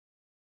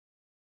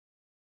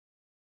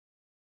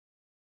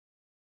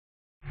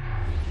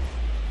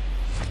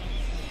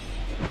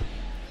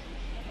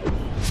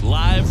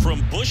Live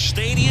from Busch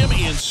Stadium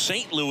in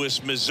St.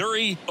 Louis,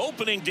 Missouri,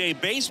 opening day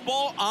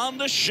baseball on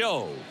the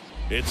show.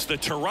 It's the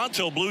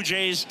Toronto Blue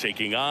Jays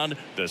taking on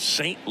the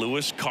St.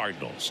 Louis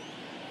Cardinals.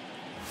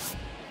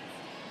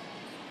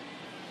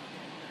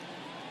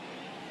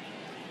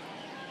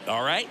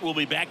 All right, we'll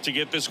be back to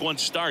get this one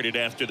started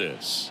after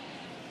this.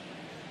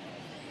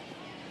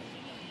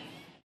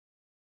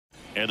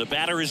 And the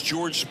batter is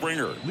George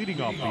Springer.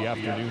 Leading off the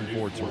afternoon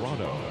for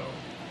Toronto,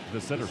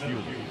 the center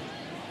fielder,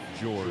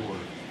 George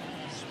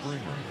Springer.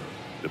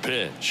 The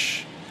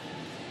pitch.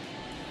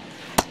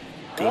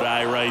 Good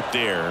eye right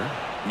there.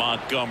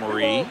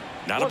 Montgomery,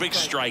 not a big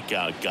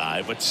strikeout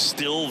guy, but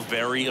still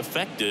very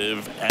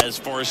effective as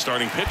far as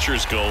starting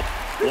pitchers go.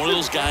 One of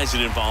those guys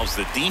that involves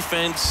the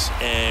defense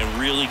and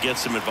really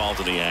gets them involved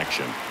in the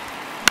action.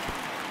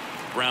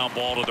 Ground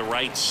ball to the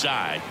right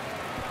side.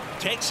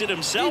 Takes it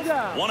himself.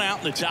 One out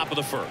in the top of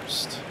the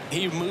first.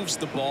 He moves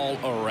the ball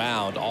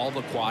around all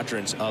the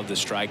quadrants of the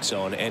strike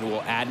zone and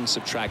will add and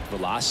subtract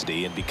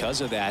velocity, and because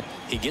of that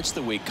he gets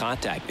the weak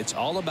contact. It's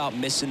all about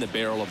missing the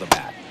barrel of the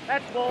bat.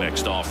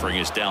 Next offering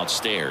is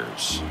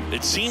downstairs.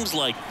 It seems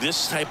like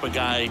this type of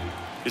guy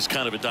is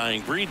kind of a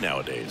dying breed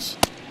nowadays.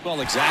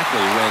 Well, exactly.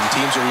 When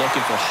teams are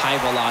looking for high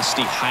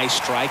velocity, high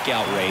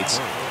strikeout rates,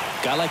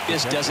 a guy like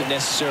this doesn't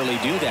necessarily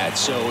do that.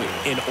 So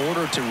in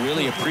order to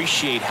really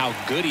appreciate how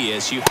good he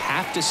is, you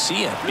have to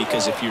see him,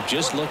 because if you're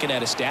just looking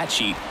at a stat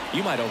sheet,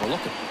 you might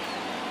overlook him.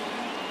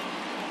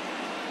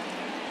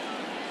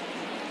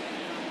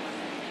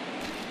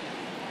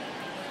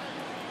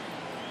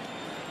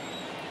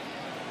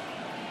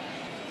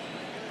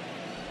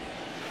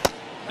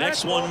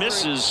 Next one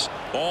misses.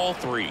 Ball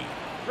 3.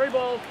 3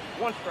 balls,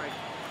 1 strike.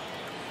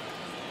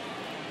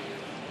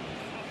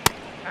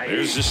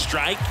 There's the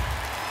strike. 3-2.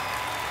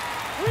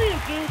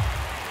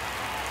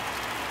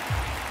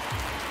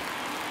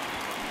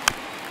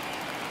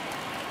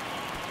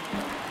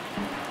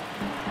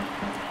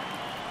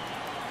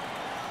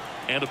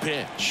 And a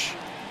pitch.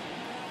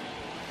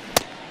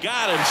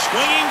 Got him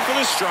swinging for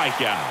the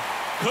strikeout.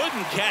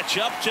 Couldn't catch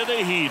up to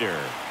the heater.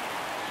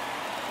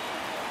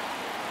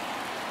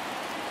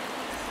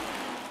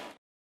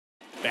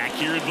 Back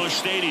here at Busch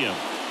Stadium,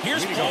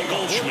 here's Paul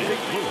Goldschmidt.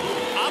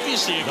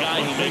 Obviously a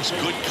guy who makes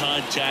good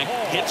contact,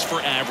 hits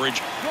for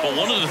average, but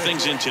one of the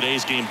things in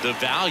today's game, the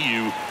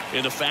value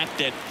in the fact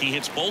that he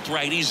hits both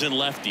righties and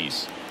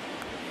lefties.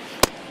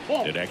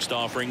 The next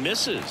offering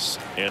misses,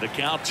 and a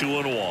count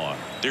 2-1.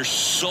 They're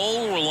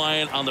so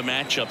reliant on the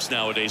matchups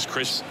nowadays,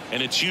 Chris,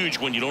 and it's huge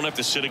when you don't have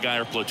to sit a guy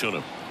or platoon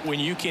him.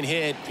 When you can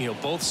hit,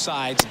 both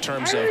sides in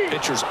terms of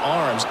pitchers'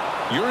 arms,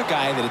 you're a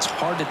guy that it's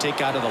hard to take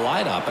out of the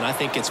lineup, and I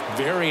think it's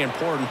very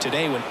important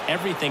today when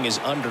everything is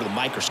under the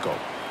microscope.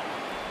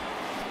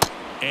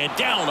 And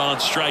down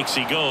on strikes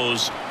he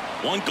goes.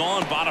 One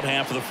gone, bottom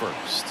half of the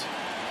first.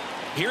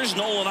 Here's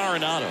Nolan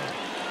Arenado.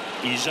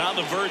 He's on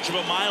the verge of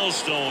a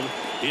milestone.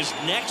 His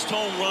next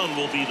home run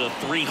will be the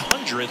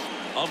 300th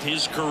of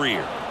his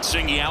career.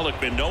 Singy Alec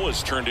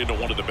Manoah's turned into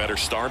one of the better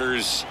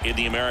starters in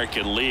the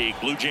American League.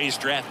 Blue Jays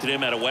drafted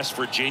him out of West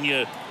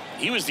Virginia.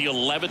 He was the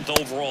 11th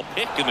overall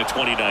pick in the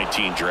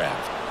 2019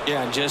 draft.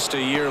 Yeah, and just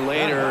a year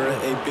later,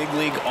 a big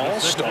league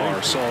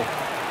all-star. So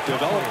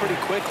developed pretty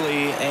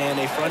quickly, and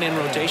a front-end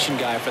rotation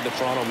guy for the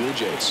Toronto Blue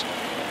Jays.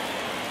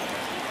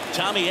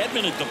 Tommy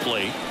Edman at the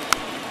plate.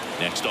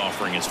 Next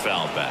offering is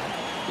fouled back.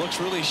 Looks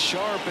really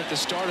sharp at the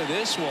start of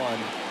this one.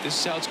 This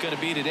is how it's going to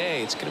be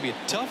today. It's going to be a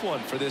tough one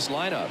for this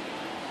lineup.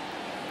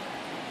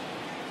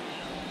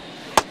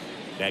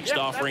 Next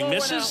offering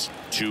misses.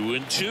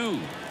 2-2.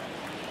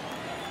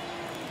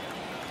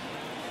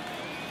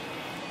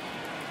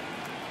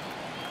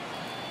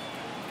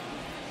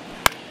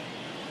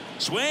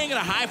 Swing and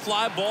a high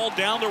fly ball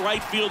down the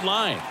right field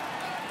line.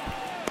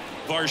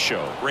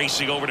 Varsho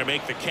racing over to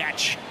make the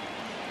catch.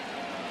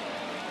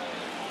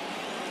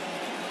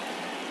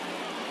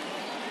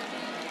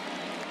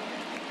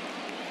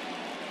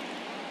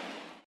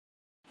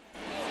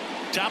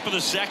 Top of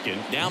the second.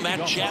 Now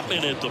Matt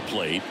Chapman at the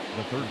plate.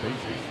 The third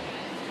baseman,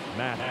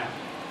 Matt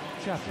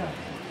Chapman.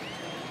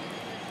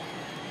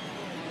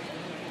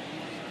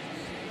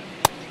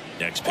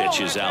 Next pitch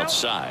is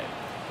outside.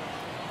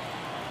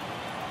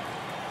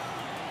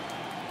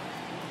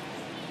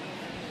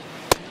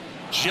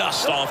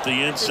 Just off the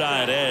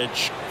inside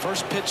edge.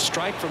 First pitch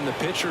strike from the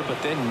pitcher, but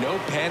then no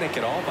panic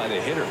at all by the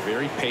hitter.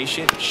 Very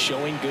patient,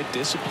 showing good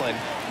discipline.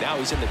 Now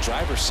he's in the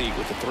driver's seat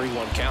with a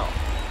 3-1 count.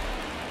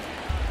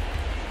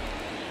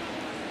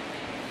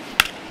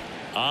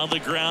 On the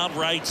ground,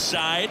 right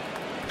side.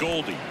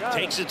 Goldie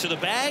takes it to the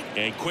bag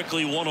and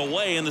quickly one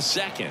away in the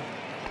second.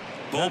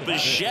 Bo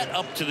Bichette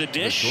up to the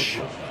dish.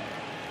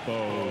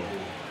 Bo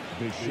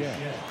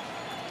Bichette.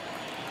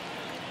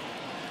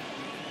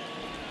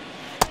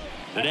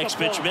 The next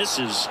pitch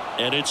misses,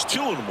 and it's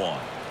 2-1.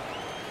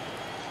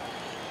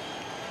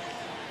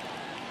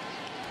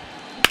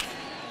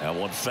 That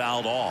one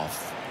fouled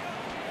off.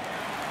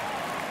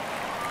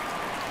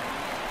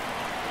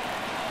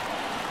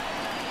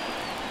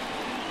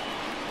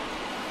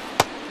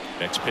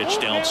 Next pitch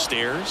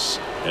downstairs,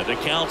 and the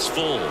count's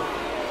full.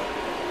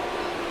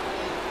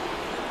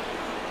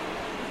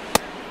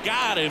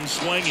 Got him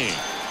swinging.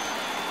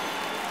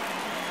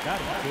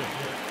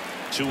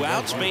 2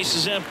 outs, base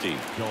is empty.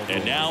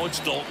 And now it's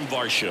Dalton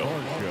Varsho.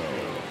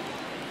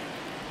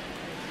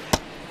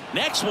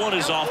 Next one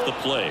is off the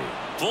play.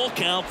 Full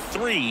count,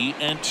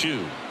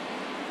 3-2.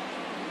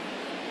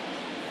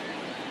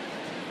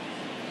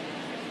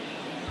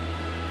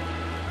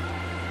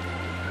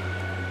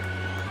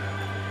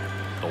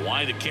 The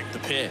line to kick the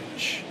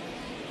pitch.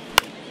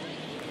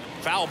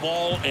 Foul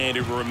ball, and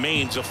it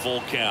remains a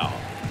full count.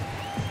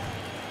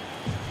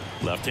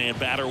 Left-hand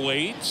batter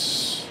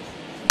waits.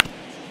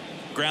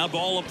 Ground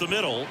ball up the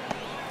middle.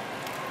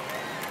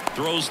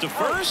 Throws to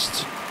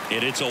first,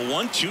 and it's a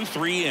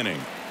 1-2-3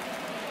 inning.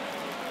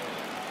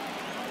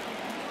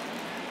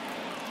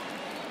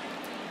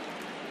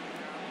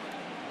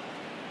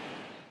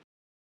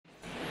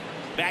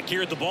 Back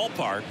here at the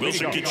ballpark,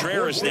 Wilson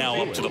Contreras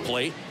now up to the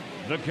plate.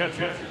 The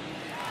catcher,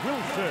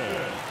 Wilson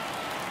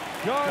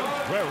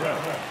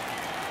Contreras.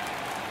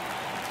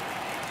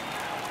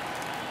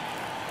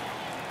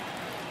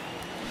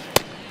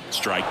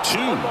 Strike 2.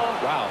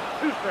 Wow.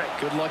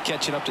 Good luck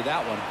catching up to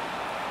that one.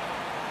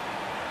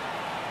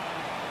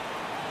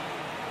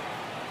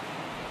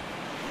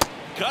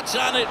 Cuts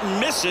on it and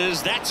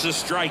misses. That's a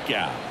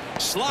strikeout.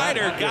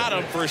 Slider got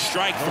him for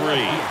strike 3.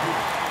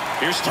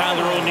 Here's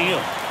Tyler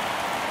O'Neill.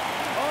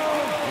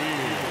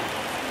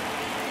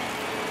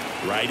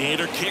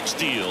 Right-hander kicks,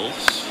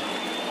 deals.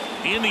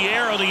 In the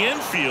air on the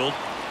infield.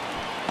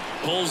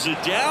 Pulls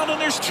it down,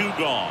 and there's 2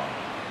 gone.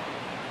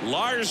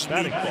 Lars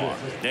Nootbaar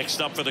next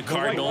up for the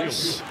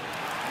Cardinals.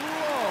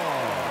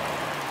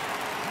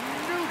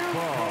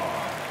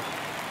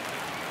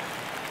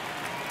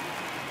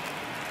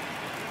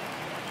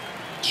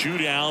 2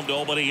 down,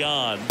 nobody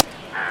on.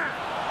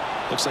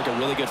 Looks like a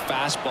really good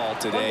fastball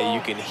today.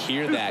 You can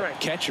hear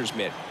that catcher's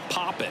mitt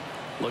popping.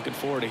 Looking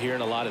forward to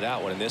hearing a lot of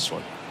that one in this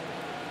one.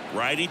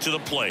 Righty to the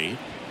plate.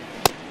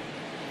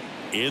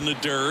 In the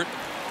dirt.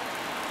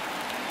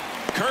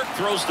 Kirk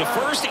throws to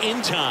first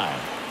in time.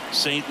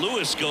 St.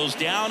 Louis goes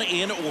down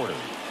in order.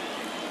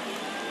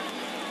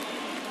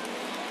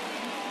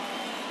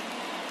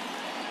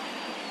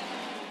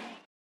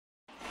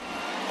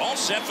 All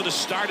set for the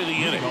start of the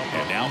inning.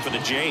 And now for the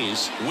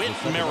Jays, Whit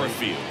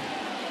Merrifield.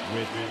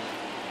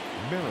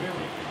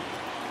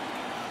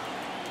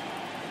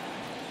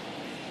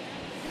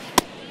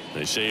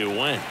 They say it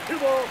went. 2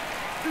 balls,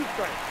 2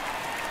 strikes.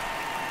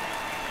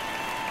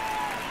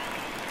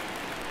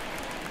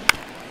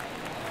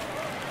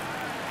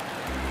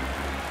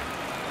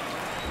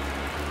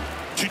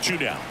 Two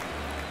down.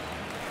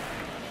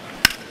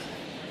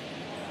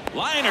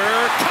 Liner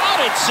caught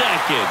at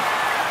second.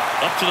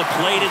 Up to the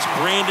plate, it's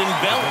Brandon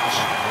Belt.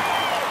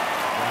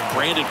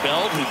 Brandon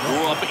Belt, who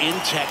grew up in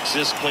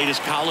Texas, played his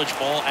college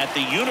ball at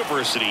the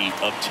University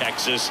of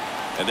Texas,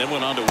 and then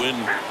went on to win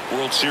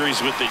World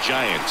Series with the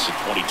Giants in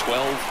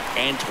 2012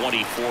 and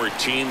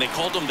 2014. They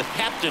called him the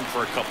captain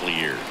for a couple of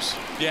years.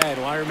 Yeah,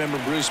 and I remember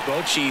Bruce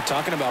Bochy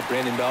talking about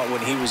Brandon Belt when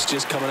he was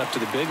just coming up to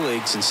the big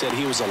leagues and said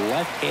he was a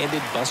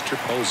left-handed Buster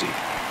Posey.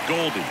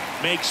 Goldie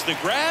makes the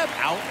grab,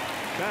 out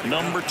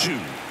number 2.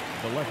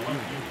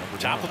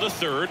 Top of the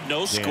third,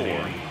 no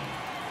score.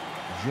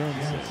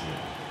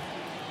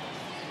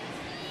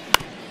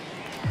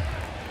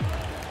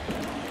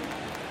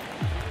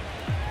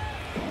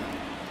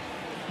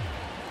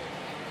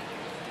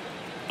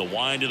 The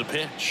wind of the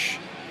pitch.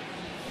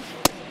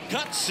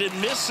 Cuts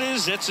and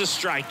misses. It's a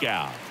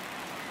strikeout.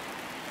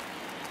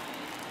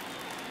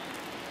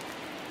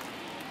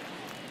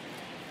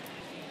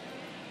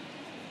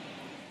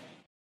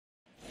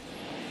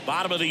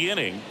 Bottom of the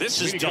inning.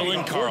 This is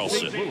Dylan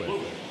Carlson.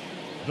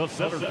 The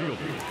center fielder,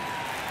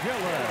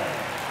 Dylan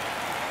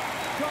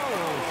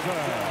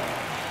Carlson.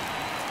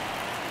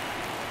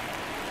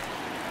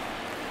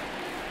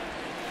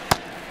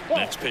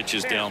 Next pitch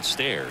is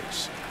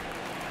downstairs.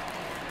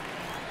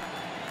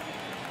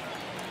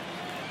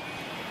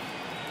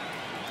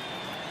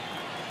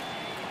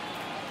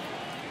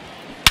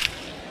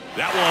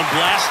 That one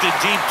blasted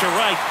deep to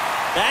right.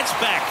 That's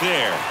back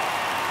there.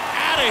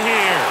 Out of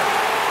here.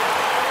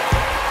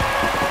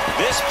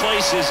 This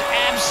place is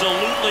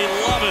absolutely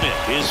loving it.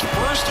 His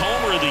first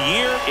homer of the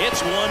year.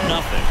 It's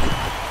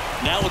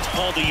 1-0. Now it's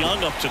Paul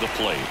DeYoung up to the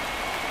plate.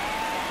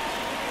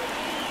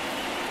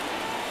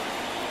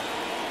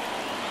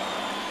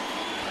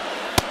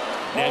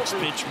 Next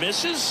pitch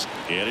misses,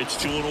 and it's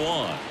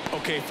 2-1.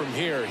 Okay, from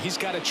here, he's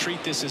got to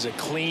treat this as a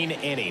clean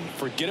inning.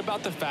 Forget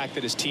about the fact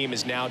that his team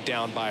is now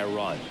down by a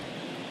run.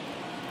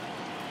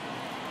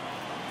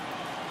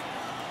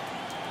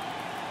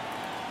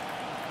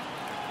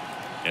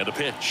 And a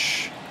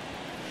pitch.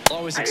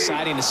 Always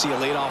exciting to see a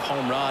leadoff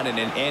home run in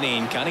an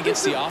inning. Kind of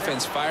gets the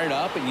offense fired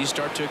up, and you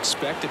start to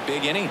expect a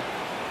big inning.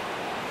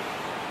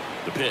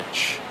 The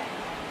pitch.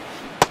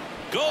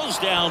 Goes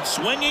down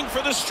swinging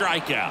for the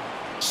strikeout.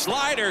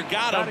 Slider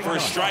got him for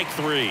strike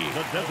 3.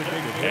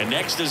 And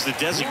next is the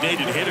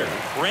designated hitter,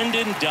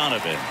 Brendan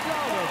Donovan.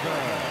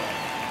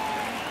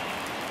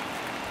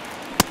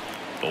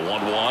 The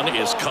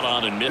 1-1 is cut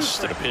on and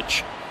missed, and a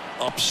pitch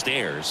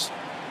upstairs.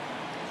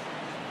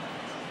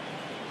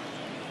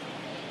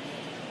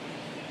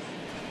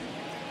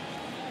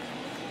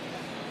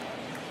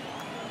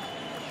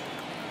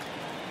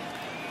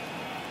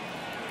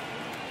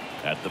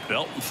 At the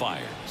belt and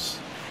fires.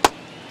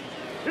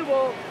 2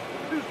 balls,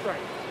 2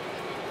 strikes.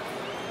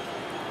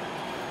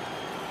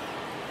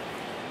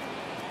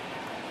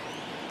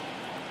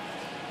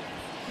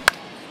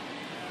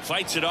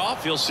 Fights it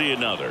off. He'll see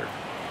another.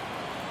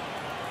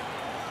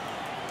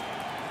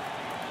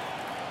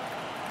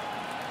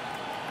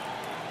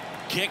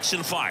 Kicks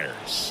and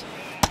fires.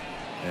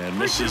 And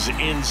misses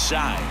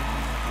inside.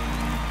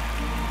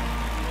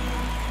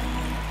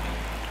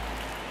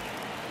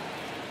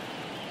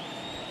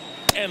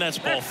 And that's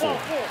ball 4.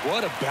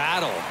 What a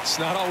battle. It's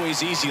not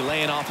always easy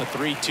laying off a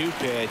 3-2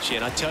 pitch,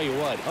 and I tell you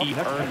what, he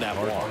earned that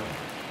walk.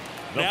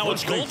 Now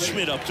it's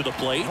Goldschmidt up to the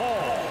plate.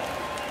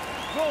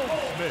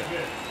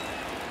 Goldschmidt.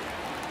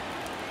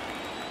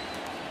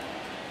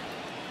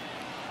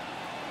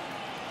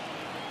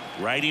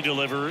 Righty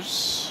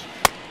delivers.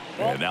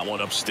 And that one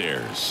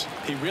upstairs.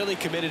 He really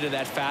committed to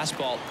that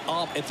fastball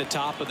up at the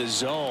top of the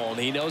zone.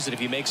 He knows that if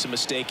he makes a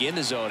mistake in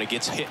the zone, it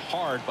gets hit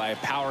hard by a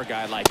power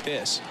guy like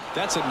this.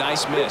 That's a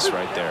nice miss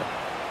right there.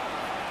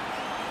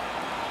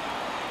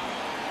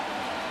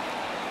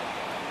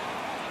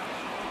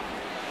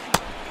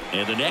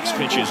 And the next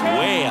pitch is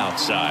way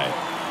outside.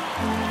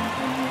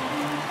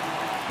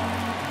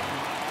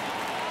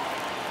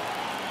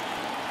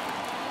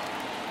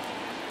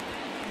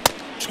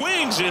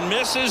 Swings and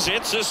misses.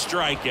 It's a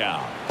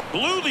strikeout.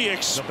 Blew the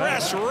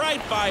express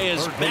right by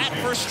his bat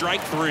for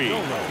strike 3.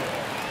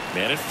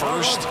 Man at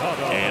first.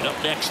 And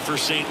up next for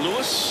St.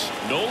 Louis,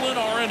 Nolan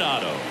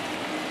Arenado.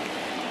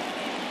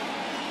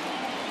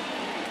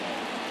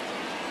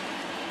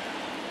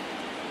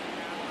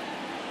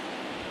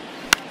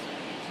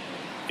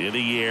 In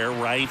the air,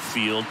 right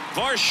field.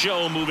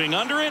 Varsho moving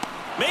under it.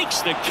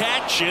 Makes the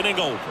catch, inning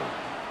over.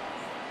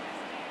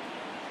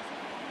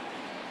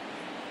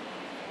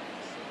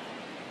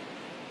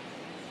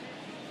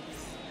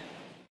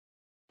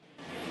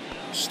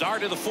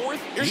 Start of the 4th.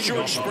 Here's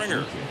George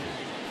Springer.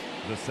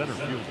 The center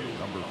fielder,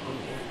 number 4,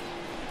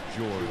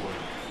 George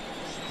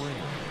Springer.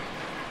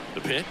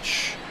 The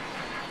pitch.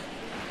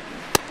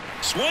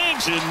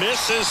 Swings and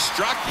misses.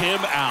 Struck him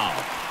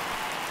out.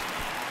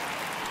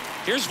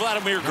 Here's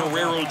Vladimir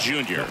Guerrero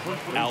Jr.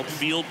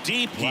 Outfield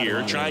deep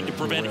here, trying to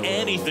prevent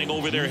anything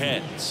over their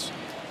heads.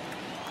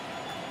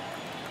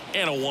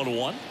 And a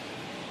 1-1.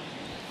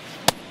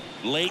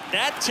 Late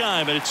that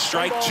time, and it's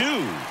strike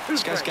 2.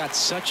 This guy's got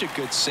such a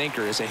good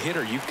sinker. As a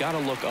hitter, you've got to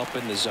look up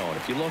in the zone.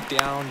 If you look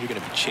down, you're going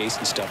to be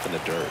chasing stuff in the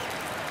dirt.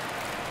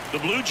 The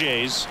Blue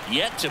Jays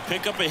yet to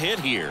pick up a hit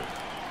here.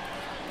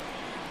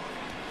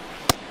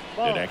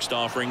 The next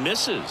offering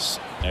misses,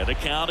 and the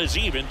count is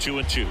even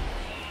 2-2.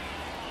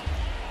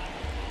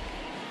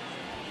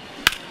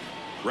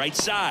 Right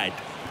side.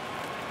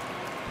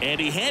 And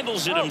he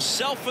handles it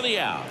himself for the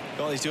out.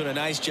 Well, he's doing a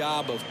nice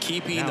job of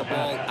keeping the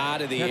ball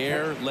out of the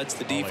air. Lets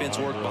the defense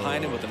work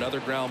behind him with another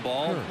ground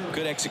ball.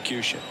 Good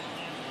execution.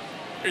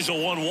 Here's a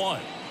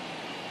 1-1.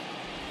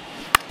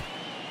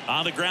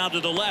 On the ground to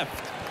the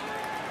left.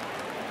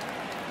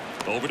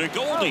 Over to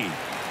Goldie.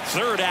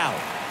 Third out.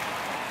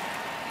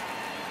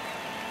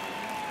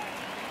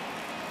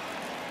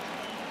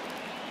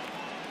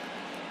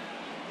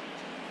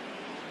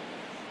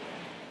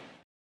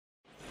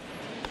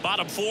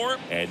 Bottom 4,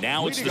 and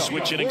now it's the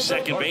switch hitting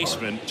second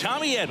baseman,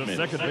 Tommy Edman. The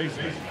second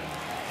baseman,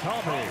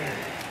 Tommy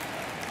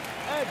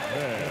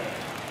Edman.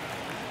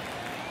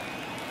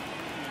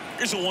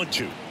 Here's a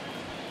 1-2.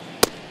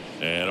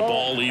 And a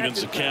ball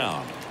evens the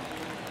count.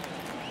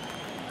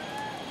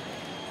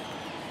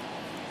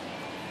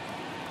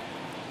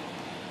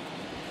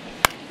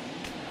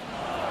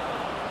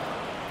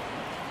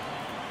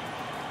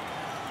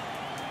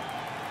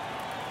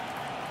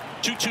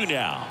 Two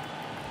now.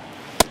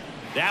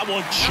 That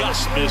one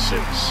just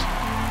misses.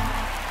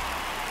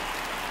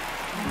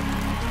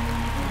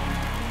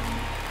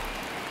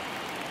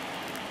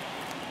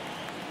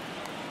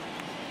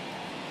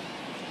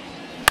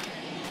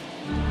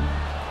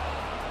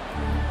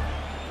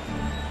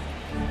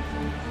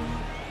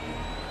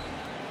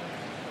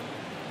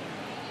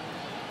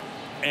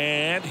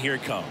 And here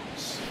it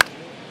comes.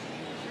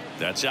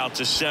 That's out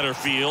to center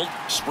field.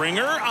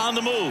 Springer on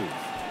the move.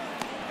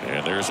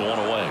 And there's one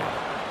away.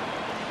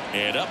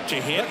 And up to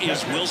hit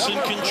is Wilson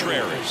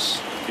Contreras.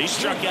 He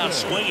struck out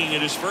swinging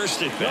at his first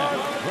at bat.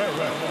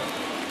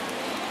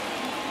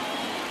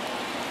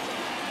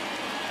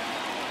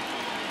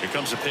 Here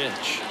comes a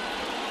pitch.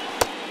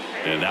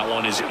 And that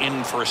one is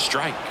in for a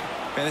strike.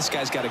 Man, this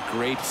guy's got a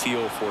great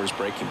feel for his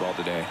breaking ball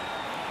today.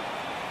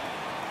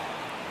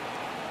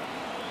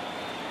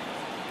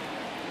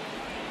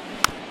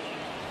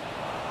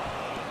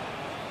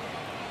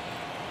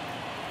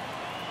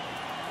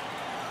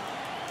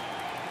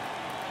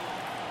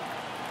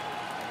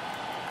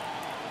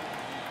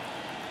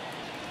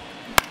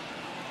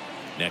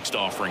 Next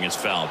offering is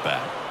fouled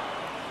back.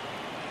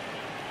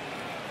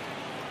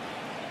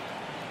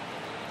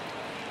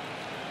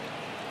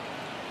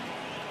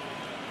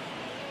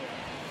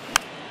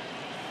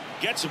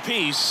 Gets a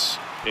piece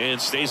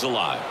and stays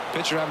alive.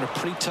 Pitcher having a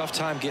pretty tough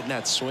time getting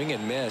that swing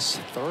and miss.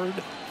 Third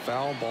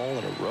foul ball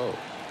in a row.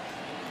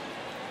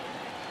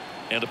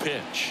 And the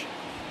pitch.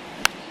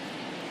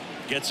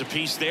 Gets a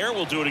piece there.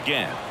 We'll do it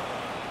again.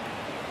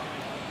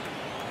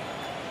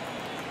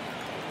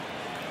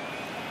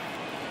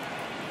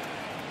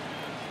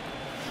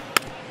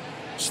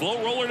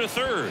 Slow roller to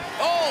third.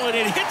 Oh, and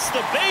it hits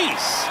the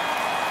base.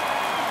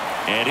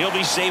 And he'll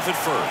be safe at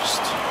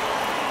first.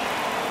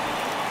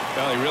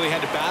 Well, he really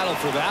had to battle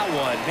for that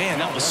one. Man,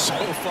 that was so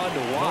fun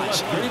to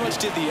watch. Pretty much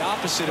did the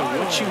opposite of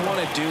what you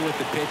want to do with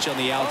the pitch on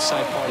the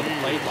outside part of the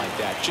plate like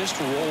that. Just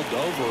rolled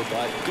over,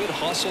 but good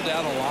hustle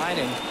down the line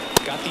and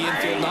got the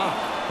infield knock.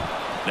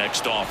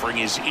 Next offering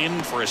is in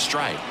for a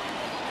strike.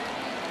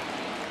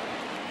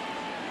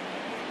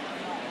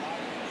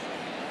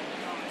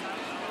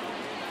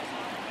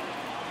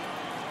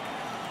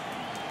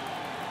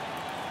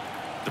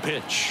 The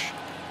pitch.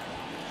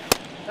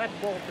 That's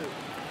ball 2.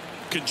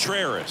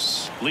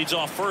 Contreras leads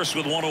off first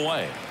with one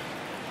away.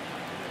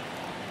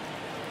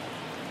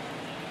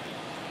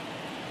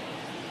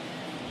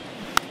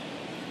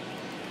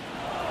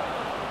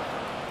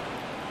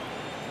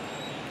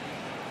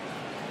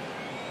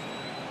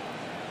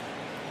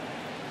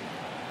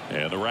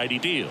 And the righty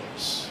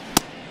deals.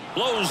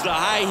 Blows the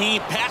high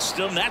heat past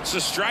him. That's a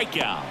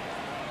strikeout.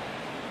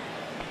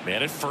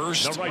 Man at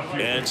first.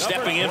 And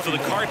stepping in for the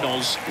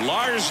Cardinals,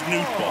 Lars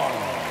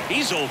Nootbaar.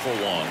 He's 0 for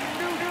 1.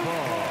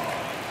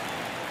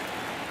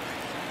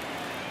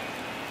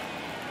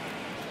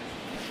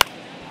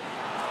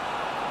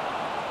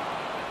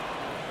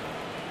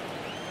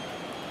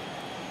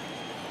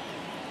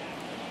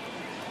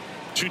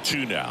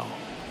 2-2 now.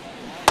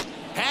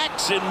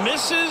 Hacks and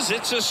misses.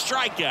 It's a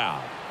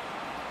strikeout.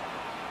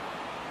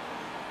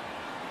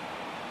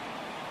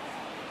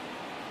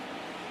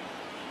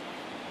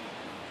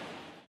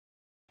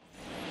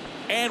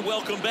 And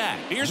welcome back.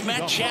 Here's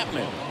Matt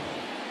Chapman.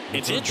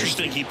 It's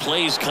interesting, he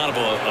plays kind of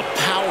a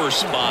power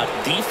spot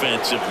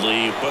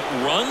defensively, but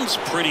runs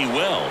pretty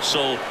well.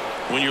 So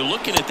when you're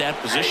looking at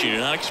that position, you're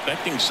not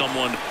expecting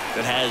someone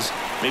that has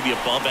maybe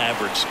above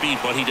average speed,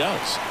 but he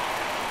does.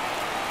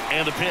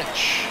 And the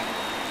pitch.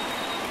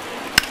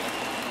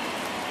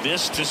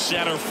 This to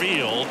center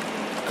field.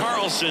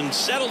 Carlson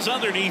settles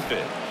underneath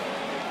it.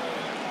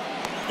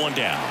 One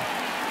down.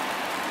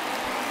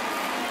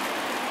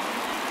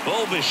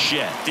 Bo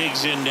Bichette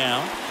digs in now.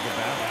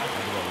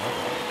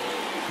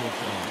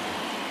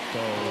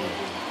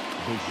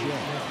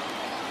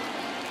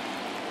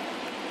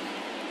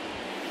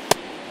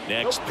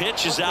 Next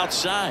pitch is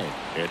outside.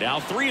 They're now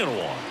 3-1.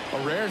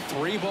 A rare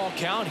 3-ball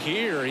count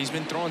here. He's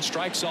been throwing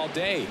strikes all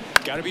day.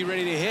 Got to be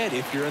ready to hit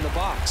if you're in the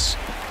box.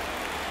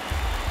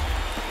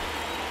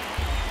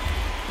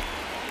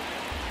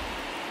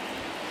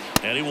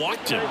 And he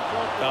walked him.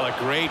 Well, a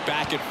great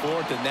back and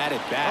forth in that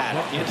at bat.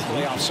 He had to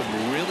lay off some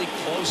really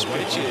close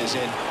pitches,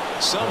 and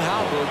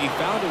somehow Boogie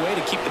found a way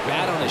to keep the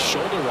bat on his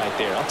shoulder right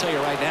there. I'll tell you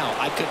right now,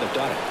 I couldn't have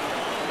done it.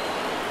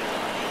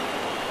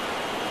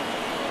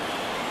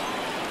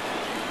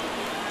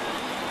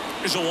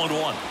 Here's a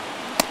 1-1.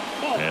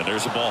 And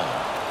there's a ball.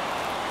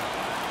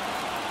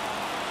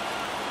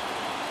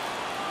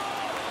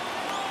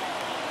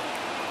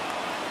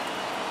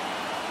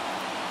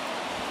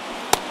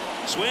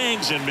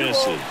 Swings and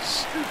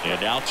misses.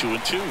 And now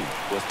 2-2.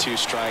 With 2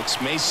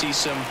 strikes. May see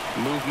some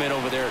movement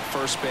over there at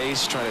first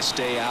base, trying to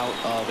stay out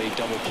of a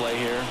double play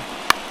here.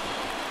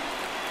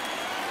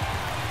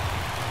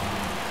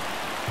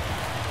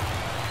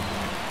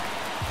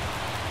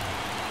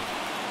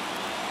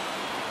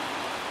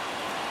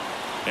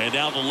 And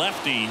now the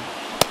lefty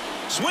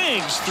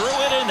swings through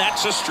it, and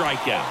that's a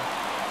strikeout.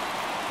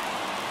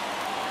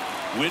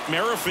 Whit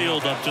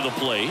Merrifield up to the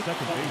plate.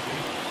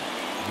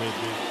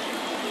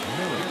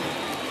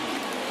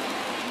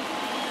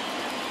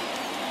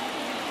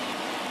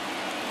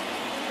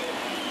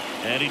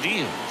 And he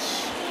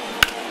deals.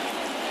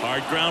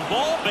 Hard ground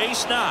ball,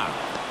 base knock.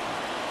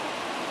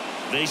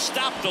 They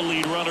stop the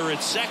lead runner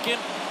at second.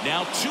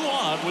 Now 2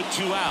 on with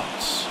 2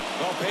 outs.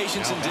 Well,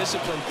 patience and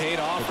discipline paid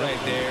off right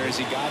there as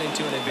he got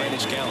into an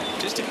advantage count.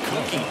 Just a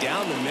cookie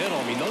down the middle.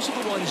 I mean, those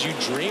are the ones you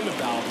dream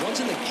about.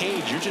 Ones in the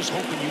cage, you're just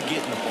hoping you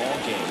get in the ball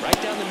game.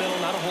 Right down the middle,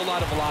 not a whole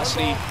lot of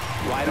velocity,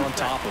 right on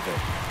top of it.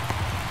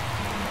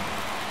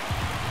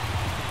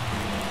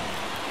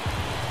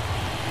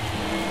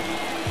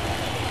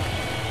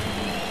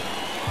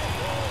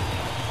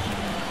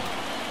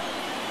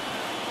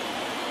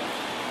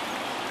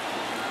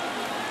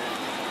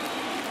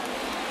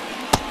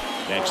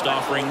 Next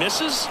offering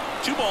misses.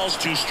 2 balls,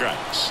 2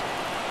 strikes.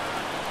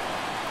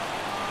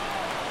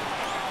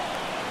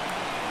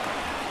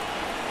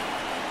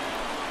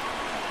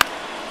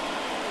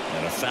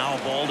 And a foul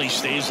ball. He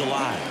stays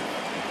alive.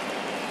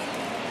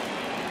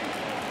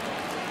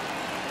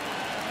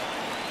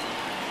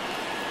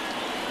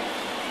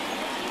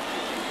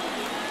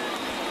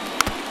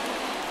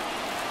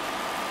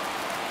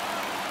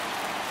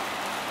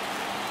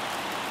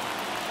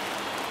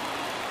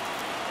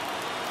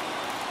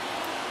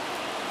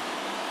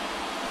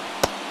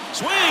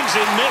 Swings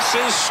and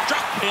misses,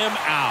 struck him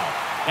out.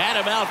 Had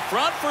him out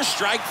front for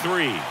strike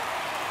 3.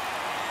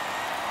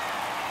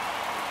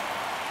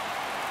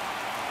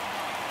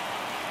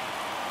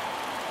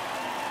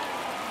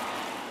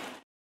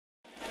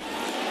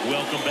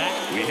 Welcome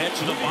back. We head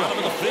to the bottom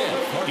of the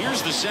fifth.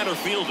 Here's the center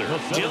fielder,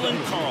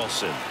 Dylan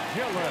Carlson.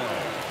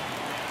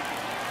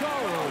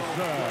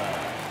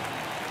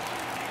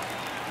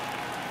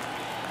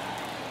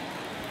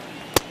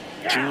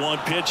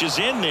 2-1 pitch is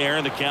in there,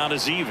 and the count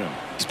is even.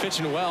 He's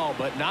pitching well,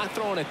 but not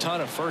throwing a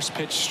ton of first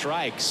pitch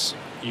strikes.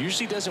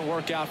 Usually doesn't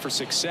work out for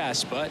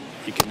success, but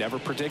you can never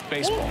predict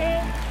baseball.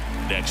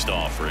 Next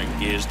offering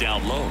is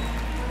down low.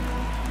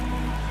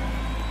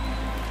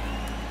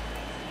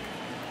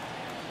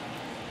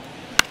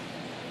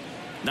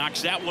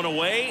 Knocks that one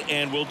away,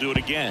 and we'll do it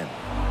again.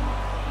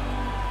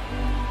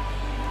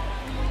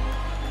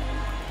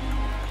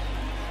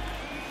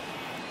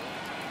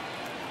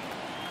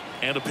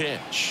 And a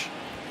pitch.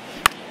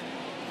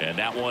 And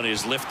that one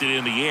is lifted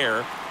in the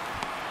air.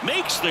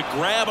 Makes the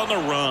grab on the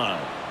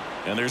run.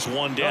 And there's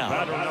one down.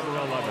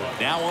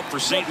 Now up for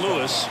St.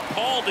 Louis,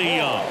 Paul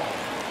DeYoung.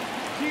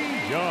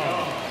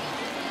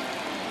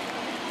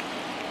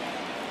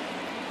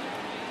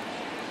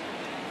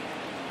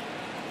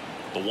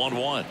 The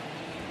 1-1.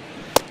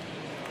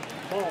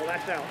 Oh,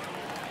 that's out.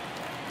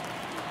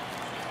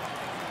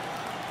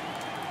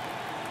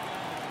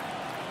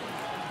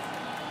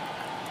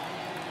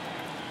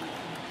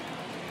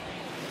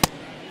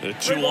 The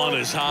 2-1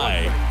 is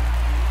high.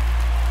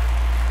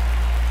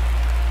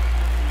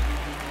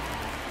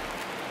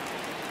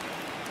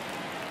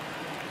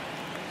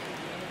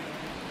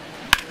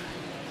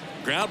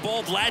 Ground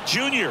ball, Vlad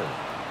Jr.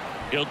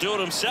 He'll do it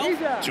himself.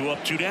 2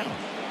 up, 2 down.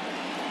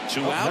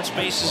 2 outs,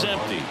 base is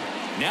empty.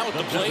 Now at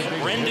the plate,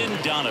 Brendan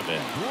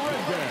Donovan.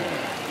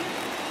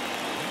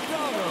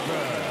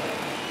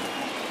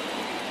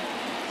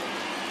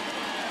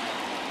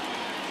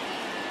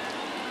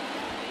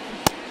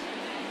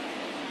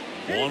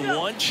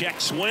 1-1, check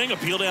swing,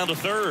 appeal down to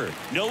third.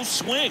 No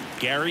swing.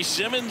 Gary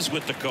Simmons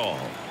with the call.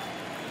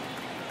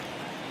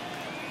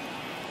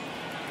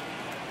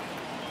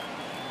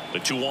 The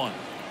 2-1.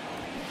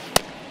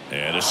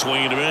 And a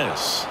swing and a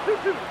miss.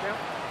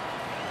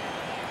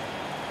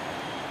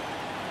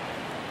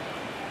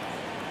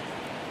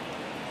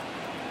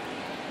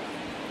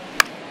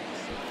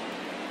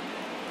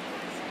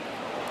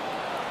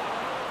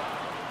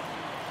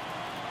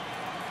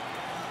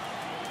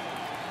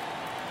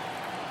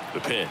 The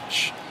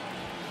pitch.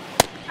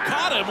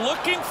 Caught him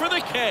looking for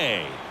the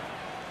K.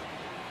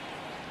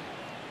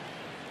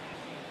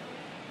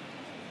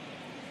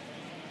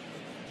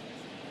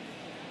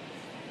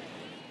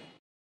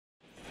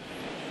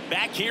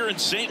 Back here in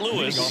St.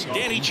 Louis,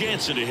 Danny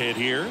Jansen to hit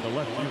here. The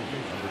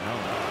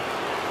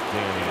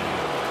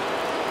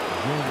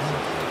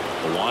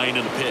line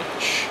and the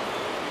pitch.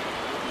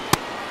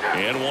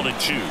 And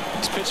 1-2.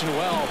 He's pitching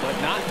well, but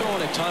not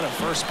throwing a ton of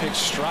first pitch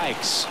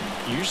strikes.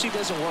 Usually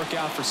doesn't work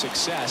out for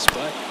success,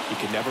 but you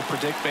can never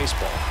predict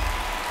baseball.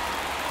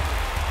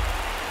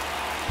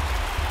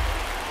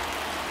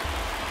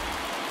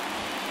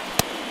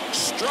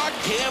 Struck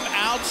him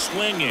out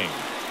swinging.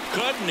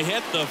 Couldn't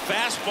hit the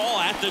fastball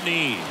at the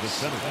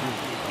knees.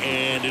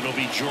 And it'll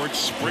be George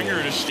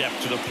Springer to step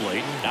to the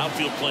plate.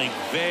 Outfield playing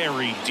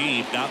very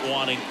deep, not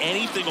wanting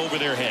anything over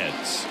their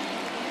heads.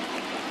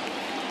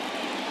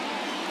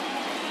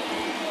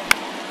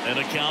 And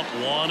a count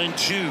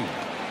 1-2.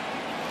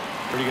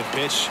 Pretty good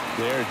pitch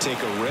there to take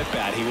a rip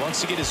at. He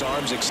wants to get his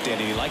arms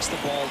extended. He likes the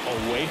ball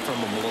away from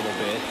him a little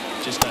bit,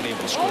 just not able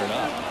to square it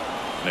up.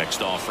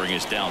 Next offering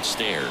is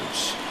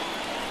downstairs.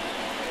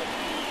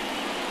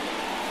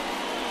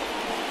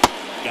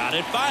 Got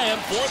it by him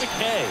for the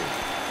K.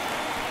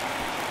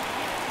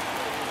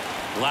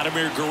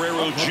 Vladimir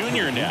Guerrero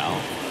Jr.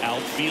 now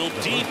outfield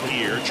deep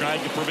here,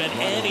 trying to prevent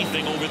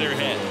anything over their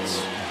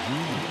heads.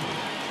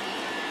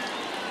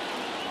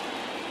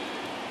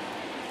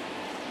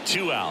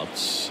 2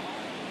 outs.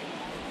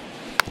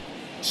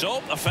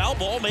 So a foul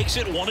ball makes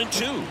it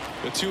 1-2.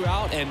 With 2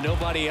 out and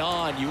nobody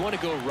on, you want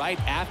to go right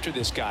after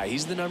this guy.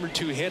 He's the number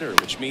 2 hitter,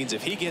 which means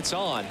if he gets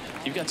on,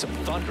 you've got some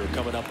thunder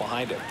coming up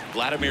behind him.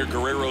 Vladimir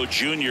Guerrero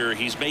Jr.,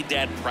 he's made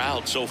Dad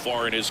proud so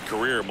far in his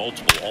career.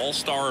 Multiple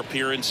all-star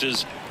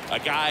appearances. A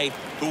guy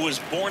who was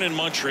born in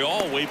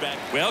Montreal way back.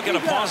 Well, gonna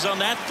pause on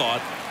that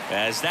thought,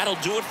 as that'll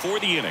do it for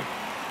the inning.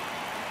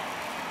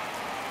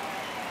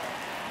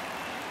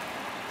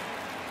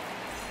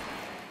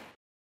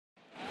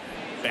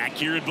 Back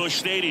here at Busch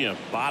Stadium,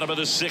 bottom of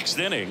the 6th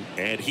inning,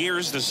 and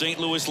here's the St.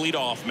 Louis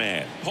leadoff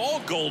man, Paul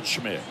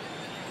Goldschmidt.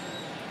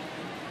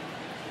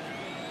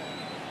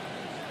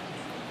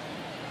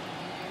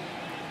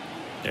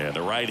 And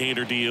the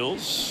right-hander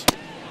deals.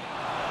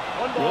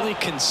 Really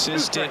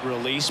consistent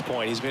release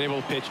point. He's been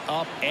able to pitch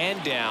up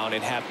and down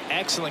and have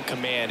excellent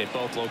command at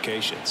both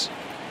locations.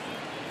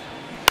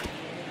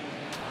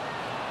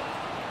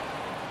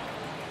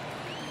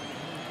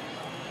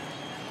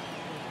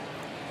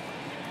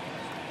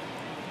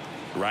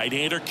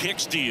 Right-hander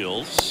kicks,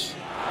 deals.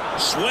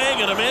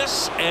 Swing and a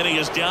miss, and he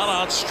is down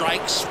on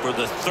strikes for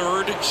the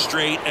 3rd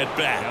straight at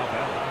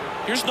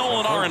bat. Here's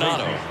Nolan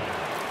Arenado.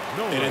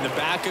 And in the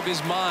back of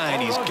his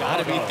mind, he's got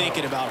to be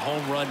thinking about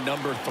home run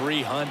number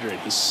 300.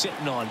 He's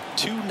sitting on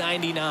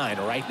 299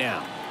 right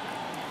now.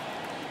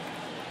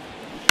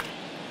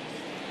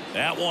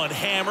 That one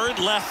hammered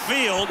left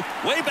field,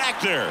 way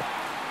back there.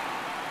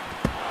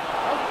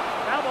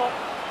 Foul ball.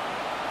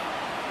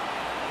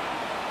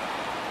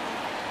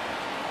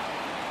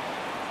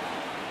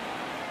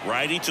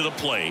 Righty to the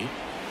plate.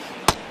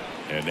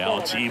 And now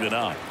it's even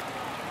up.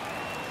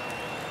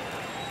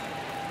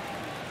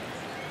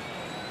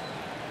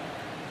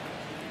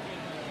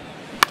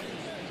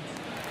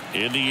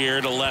 In the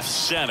air to left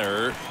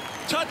center.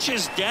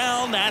 Touches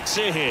down. That's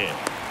a hit.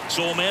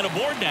 So a man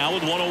aboard now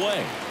with one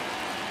away.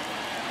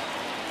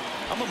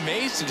 I'm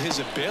amazed at his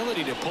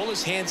ability to pull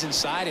his hands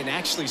inside and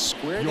actually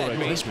square that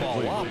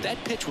baseball up.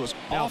 That pitch was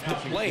off the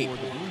plate.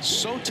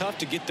 So tough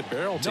to get the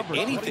barrel to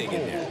anything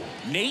in there.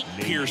 Nate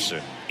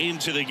Pearson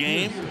into the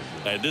game.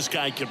 And this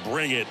guy can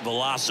bring it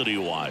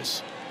velocity-wise.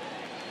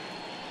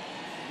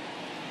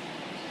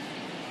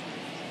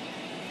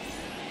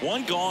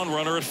 One gone,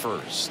 runner at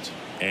first.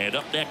 And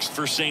up next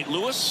for St.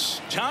 Louis,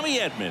 Tommy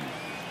Edman.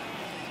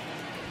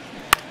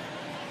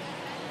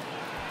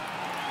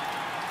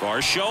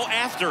 Varsho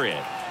after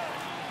it.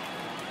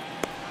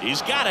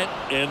 He's got it,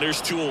 and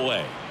there's two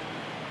away.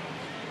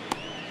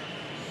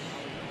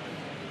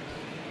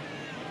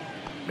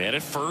 Man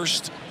at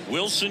first,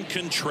 Wilson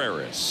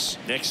Contreras.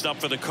 Next up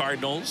for the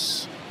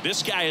Cardinals.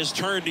 This guy has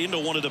turned into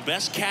one of the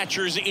best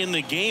catchers in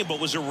the game, but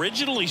was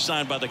originally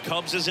signed by the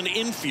Cubs as an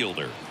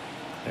infielder.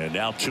 And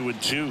now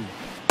 2-2.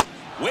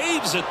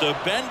 Waves at the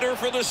bender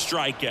for the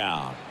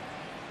strikeout.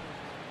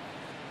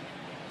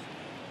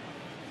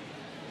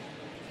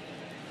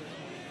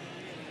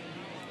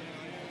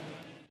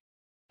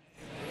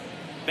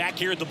 Back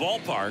here at the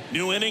ballpark,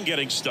 new inning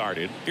getting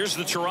started. Here's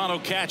the Toronto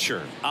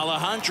catcher,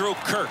 Alejandro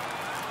Kirk.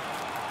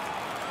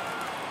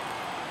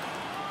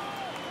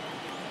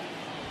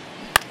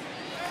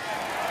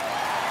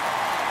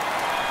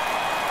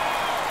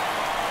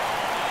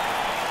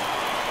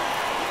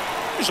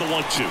 Here's a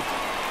 1-2.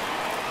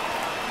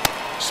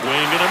 Swing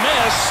and a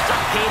miss.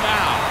 Struck him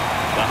out.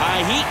 The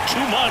high heat,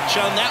 too much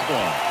on that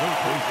one.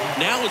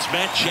 Now it's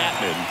Matt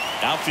Chapman.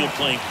 Outfield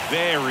playing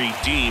very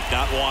deep,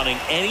 not wanting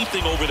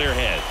anything over their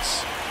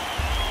heads.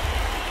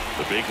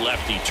 The big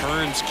lefty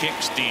turns,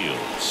 kicks,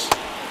 deals.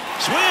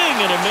 Swing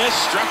and a miss.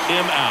 Struck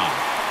him out.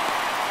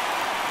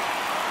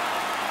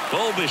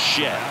 Bo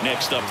Bichette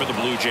next up for the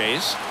Blue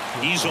Jays.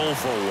 He's 0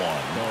 for 1.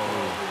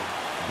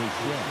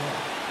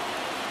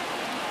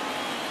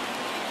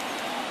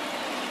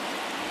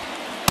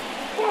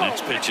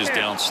 Next pitch is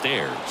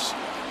downstairs.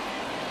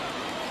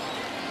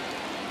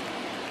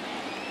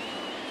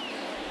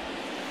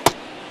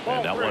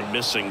 And that one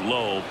missing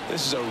low.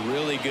 This is a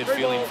really good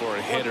feeling for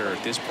a hitter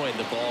at this point in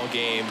the ball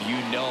game.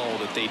 You know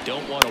that they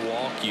don't want to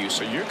walk you,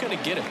 so you're going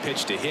to get a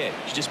pitch to hit.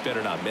 You just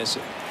better not miss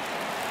it.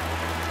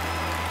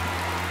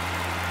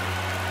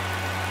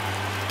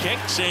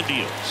 Kicks and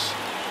deals.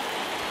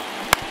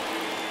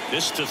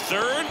 This to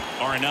third.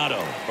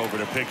 Arenado over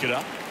to pick it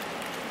up.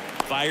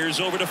 Fires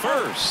over to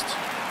first.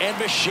 And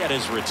Bichette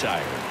is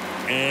retired.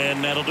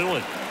 And that'll do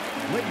it.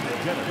 Ladies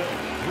and gentlemen,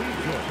 please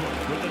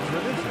join with the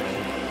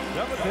traditional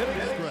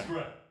seventh-inning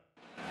stretch.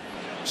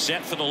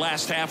 Set for the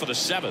last half of the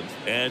seventh.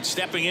 And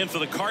stepping in for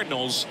the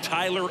Cardinals,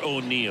 Tyler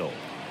O'Neill.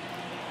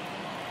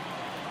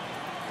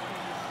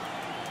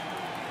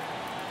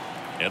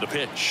 And the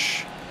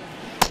pitch.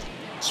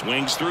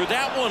 Swings through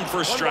that one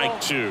for strike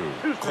two.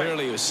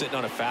 Clearly he was sitting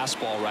on a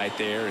fastball right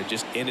there and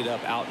just ended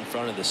up out in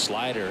front of the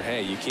slider.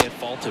 Hey, you can't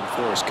fault him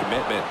for his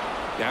commitment.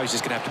 Now he's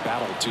just going to have to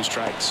battle with 2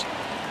 strikes.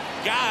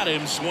 Got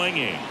him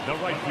swinging. The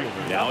right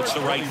fielder. Now it's the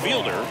right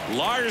fielder,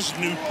 Lars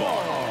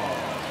Nootbaar.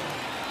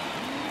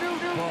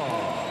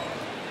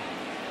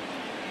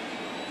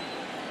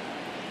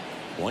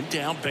 One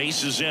down,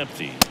 base is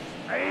empty.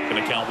 Going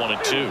to count 1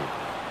 and 2.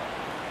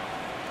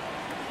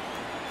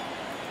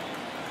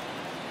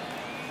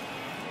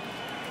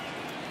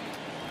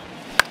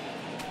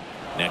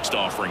 Next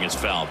offering is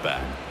fouled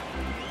back.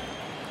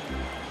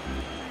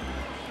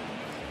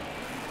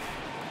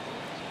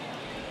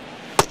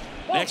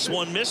 Next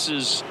one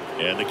misses,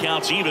 and the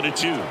count's even at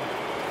 2.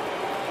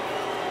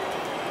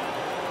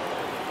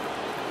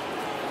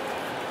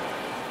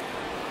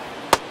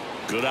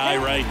 Good eye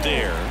right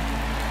there.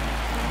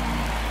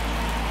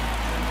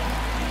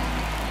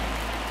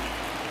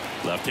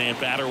 Left-hand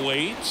batter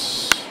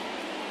waits.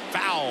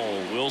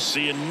 Foul. We'll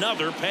see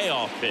another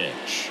payoff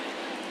pitch.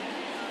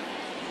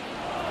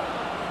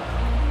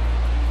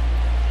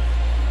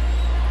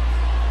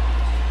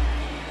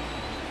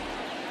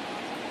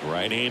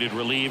 Right-handed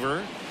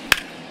reliever.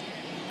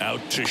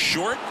 Out to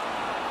short.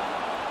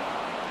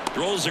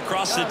 Throws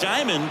across the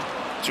diamond.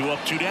 2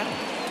 up, 2 down.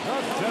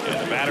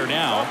 And the batter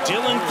now,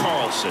 Dylan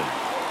Carlson.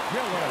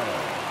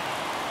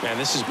 Man,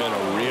 this has been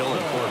a real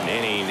important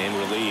inning in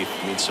relief.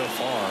 I mean, so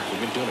far, we've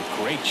been doing a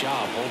great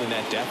job holding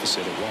that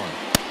deficit at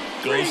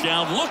 1. Goes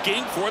down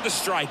looking for the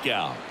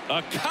strikeout.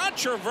 A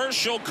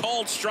controversial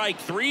called strike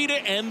 3 to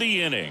end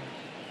the inning.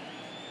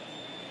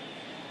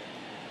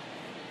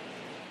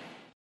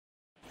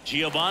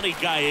 Giovanni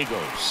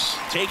Gallegos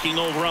taking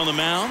over on the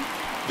mound.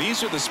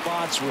 These are the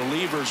spots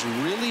relievers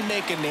really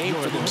make a name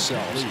for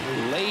themselves.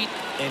 Late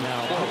and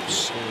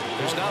close.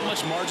 There's not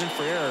much margin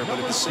for error, but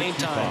at the same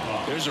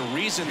time, there's a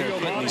reason they're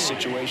put in these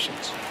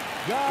situations.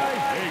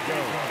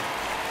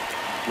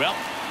 Well,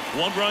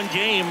 one-run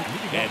game,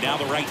 and now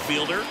the right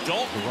fielder,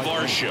 Dalton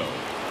Varsho.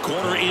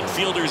 Corner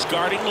infielders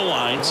guarding the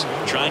lines,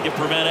 trying to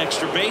prevent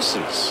extra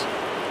bases.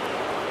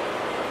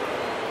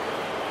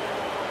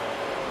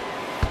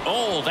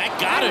 Oh, that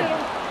got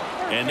him.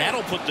 And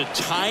that'll put the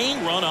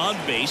tying run on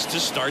base to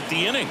start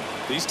the inning.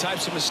 These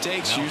types of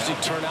mistakes usually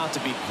turn out to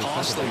be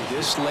costly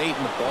this late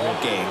in the ball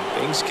game.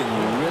 Things can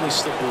really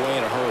slip away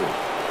in a hurry.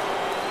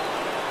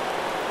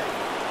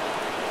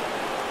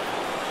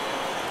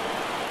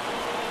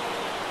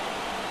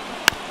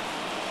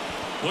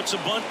 Puts a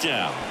bunt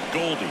down.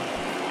 Goldie.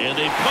 And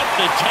they put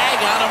the tag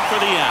on him for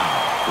the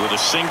out. With a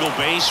single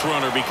base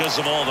runner because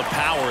of all the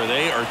power,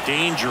 they are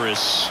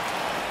dangerous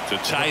to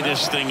tie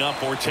this thing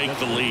up or take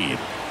the lead.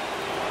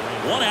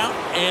 One out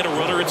and a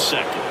runner at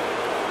second.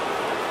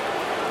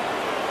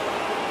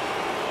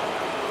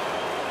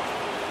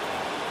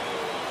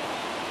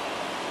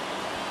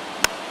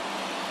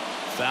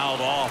 Fouled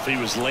off. He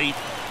was late.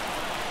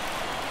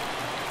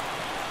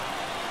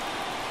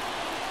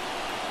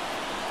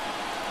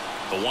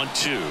 The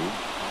 1-2.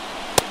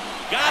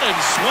 Got him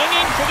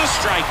swinging for the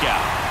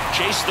strikeout.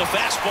 Chased the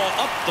fastball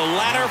up the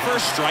ladder for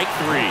strike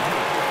 3.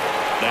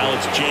 Now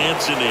it's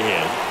Jansen to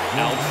hit.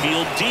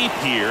 Outfield deep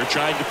here,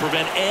 trying to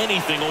prevent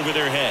anything over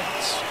their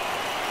heads.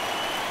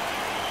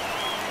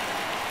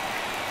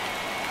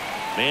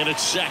 Man at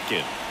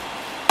second.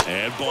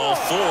 And ball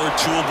 4,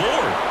 2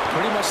 aboard.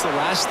 Pretty much the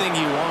last thing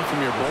you want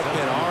from your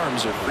bullpen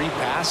arms are free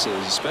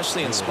passes,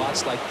 especially in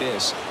spots like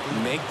this.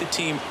 Make the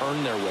team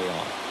earn their way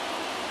on.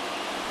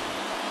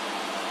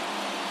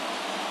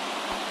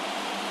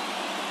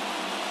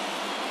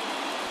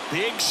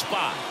 Big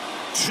spot.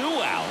 2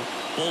 out.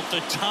 Both the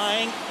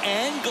tying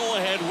and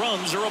go-ahead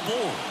runs are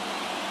aboard.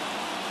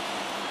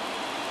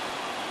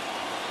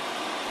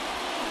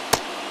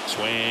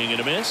 Swing and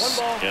a miss.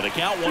 And a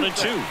count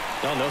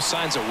 1-2. No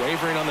signs of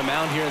wavering on the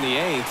mound here in the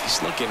 8th.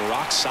 He's looking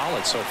rock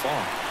solid so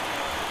far.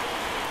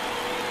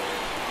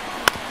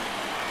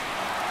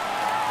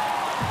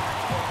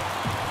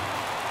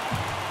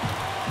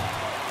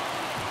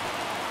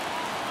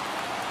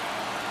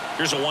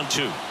 Here's a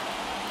 1-2.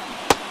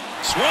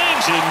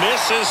 Swings and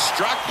misses.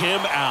 Struck him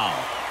out.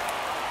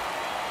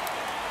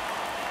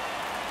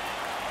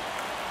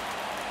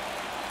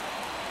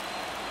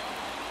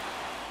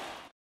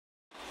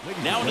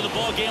 Now into the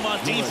ball game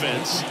on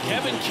defense,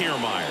 Kevin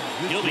Kiermaier.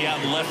 He'll be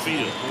out in left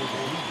field.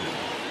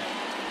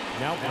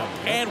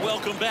 And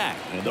welcome back.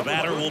 And the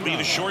batter will be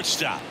the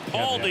shortstop,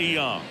 Paul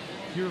DeYoung.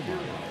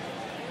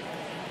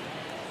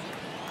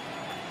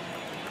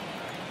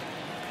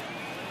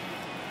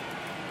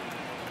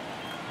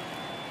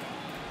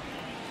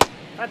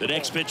 The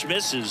next pitch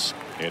misses,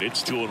 and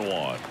it's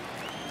 2-1.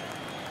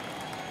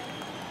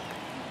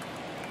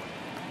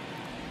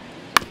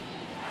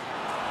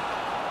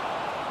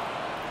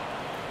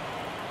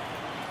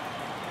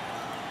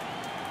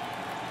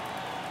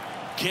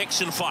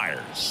 Kicks and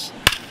fires.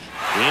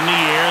 In the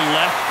air,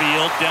 left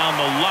field, down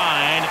the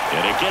line,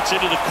 and it gets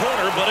into the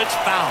corner, but it's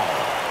foul.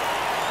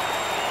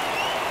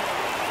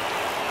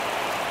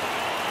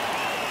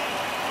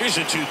 Here's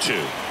a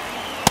 2-2.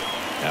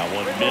 That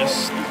one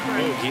missed.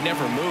 He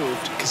never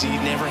moved because he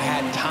never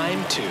had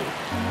time to.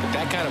 With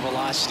that kind of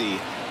velocity,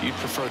 you'd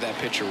prefer that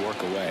pitcher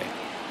work away.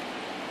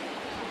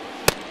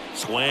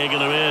 Swing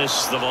and a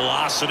miss. The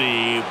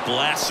velocity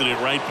blasted it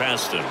right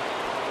past him.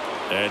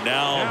 And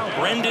now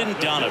Brendan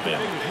Donovan.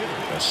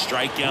 A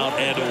strikeout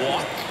and a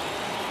walk.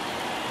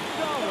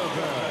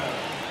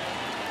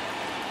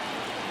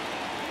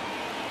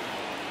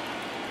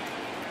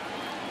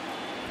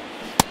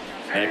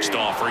 Next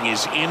offering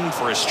is in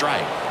for a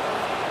strike.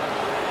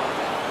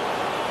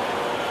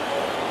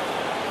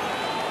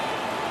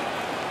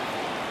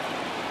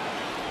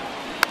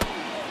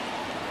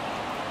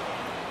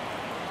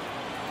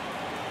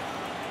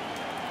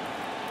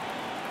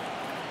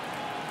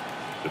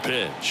 The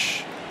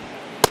pitch.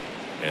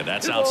 And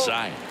that's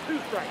outside. 2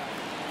 strikes.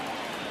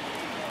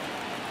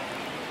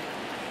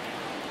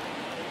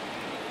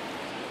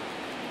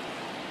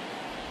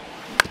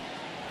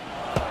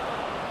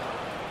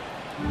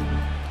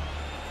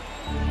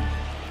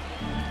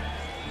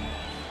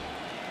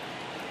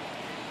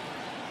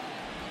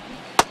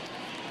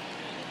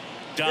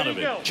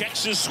 Donovan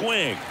checks his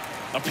swing.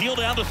 Appeal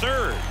down to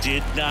third.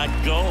 Did not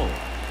go.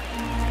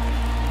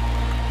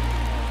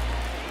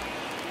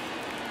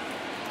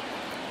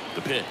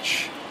 The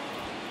pitch.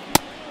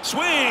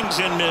 Swings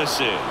and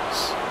misses.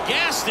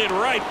 Gassed it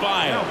right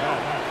by him.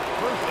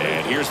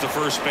 And here's the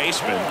first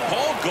baseman,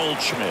 Paul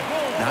Goldschmidt.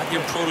 Not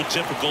your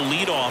prototypical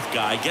leadoff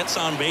guy. Gets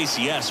on base,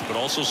 yes, but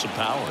also some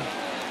power.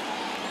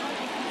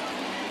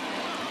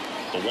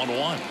 The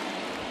 1-1.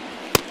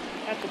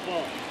 At the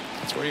ball.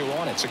 That's where you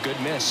want it. It's a good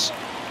miss.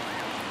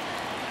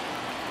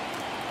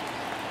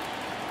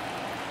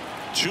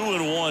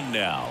 2-1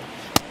 now.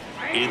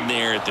 In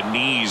there at the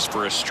knees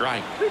for a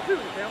strike. 2-2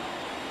 now.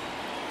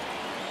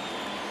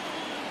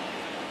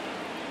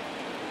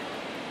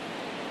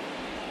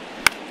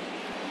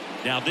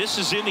 Now this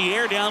is in the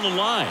air down the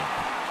line.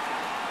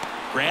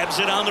 Grabs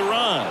it on the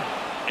run.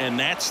 And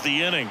that's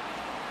the inning.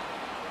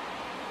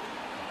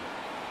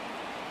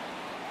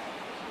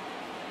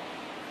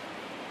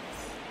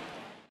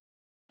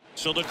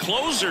 So the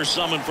closer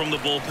summoned from the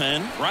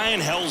bullpen, Ryan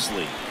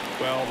Helsley.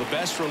 Well, the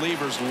best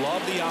relievers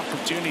love the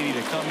opportunity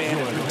to come in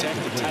and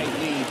protect the tight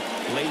lead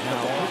late in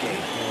the ball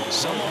game.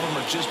 Some of them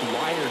are just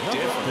wired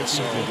different,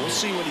 so we'll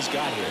see what he's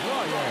got here.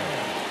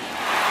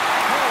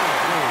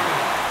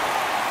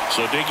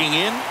 So digging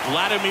in,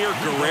 Vladimir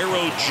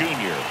Guerrero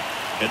Jr.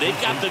 And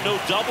they've got the no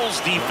doubles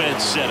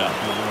defense set up.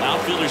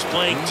 Outfielders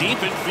playing deep,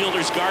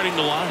 infielders guarding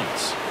the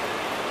lines.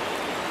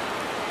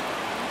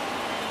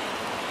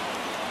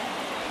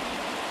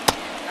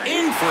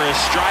 In for a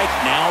strike.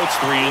 Now it's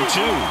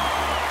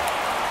 3-2.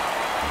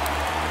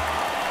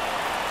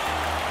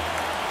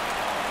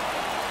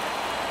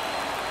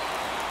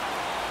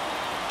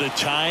 The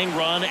tying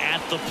run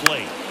at the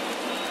plate.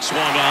 Swung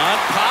on,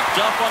 popped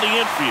up on the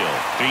infield.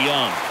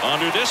 DeYoung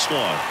under this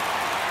one.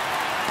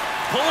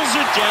 Pulls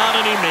it down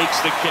and he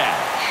makes the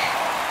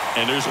catch.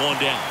 And there's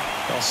one down.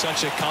 Well,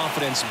 such a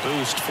confidence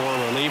boost for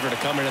a reliever to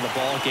come into the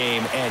ball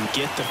game and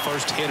get the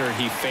first hitter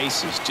he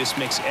faces. Just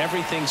makes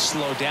everything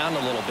slow down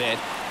a little bit,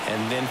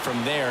 and then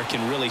from there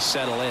can really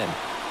settle in.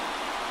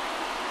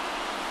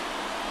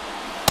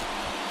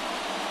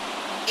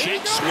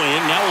 Kick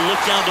swing. Now we'll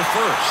look down to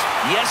first.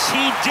 Yes,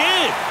 he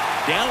did.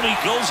 Down he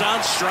goes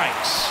on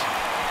strikes.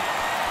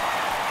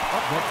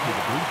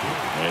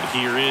 And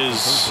here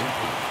is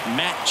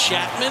Matt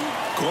Chapman.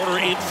 Corner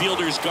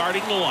infielders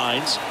guarding the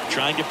lines,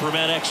 trying to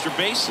prevent extra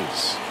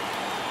bases.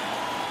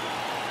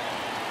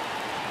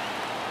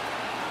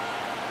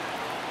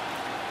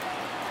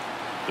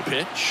 The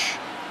pitch.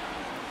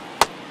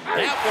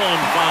 That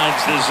one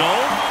finds the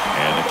zone.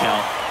 And the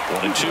count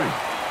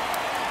 1-2.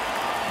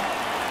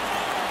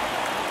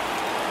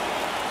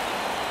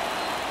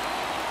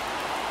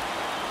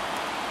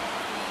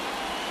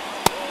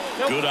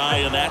 Good eye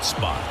in that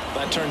spot.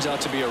 That turns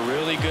out to be a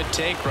really good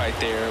take right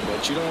there,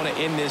 but you don't want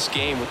to end this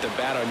game with the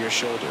bat on your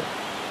shoulder.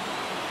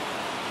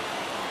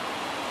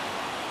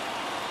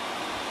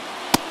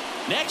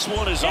 Next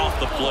one is off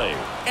the plate,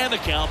 and the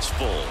count's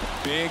full.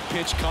 Big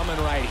pitch coming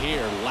right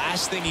here.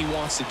 Last thing he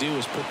wants to do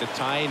is put the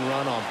tying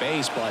run on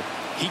base, but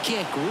he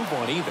can't groove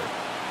one either.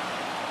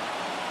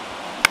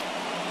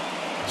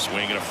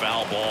 Swinging a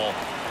foul ball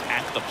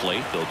at the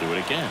plate. They'll do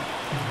it again.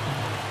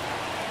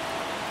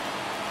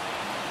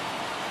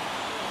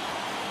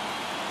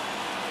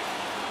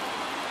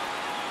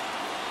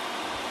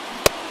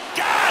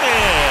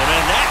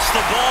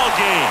 The ball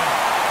game.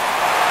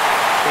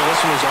 Well, this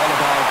one was all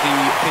about the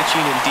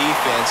pitching and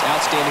defense.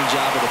 Outstanding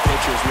job of the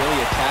pitchers, really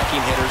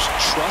attacking hitters,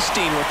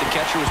 trusting what the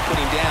catcher was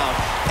putting down,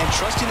 and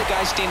trusting the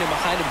guy standing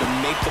behind him to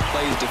make the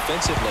plays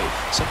defensively.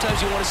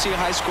 Sometimes you want to see a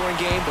high-scoring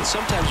game, but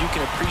sometimes you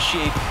can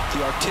appreciate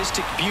the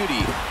artistic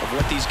beauty of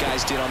what these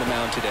guys did on the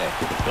mound today.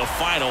 The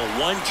final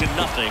 1-0.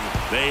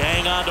 They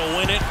hang on to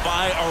win it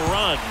by a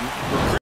run.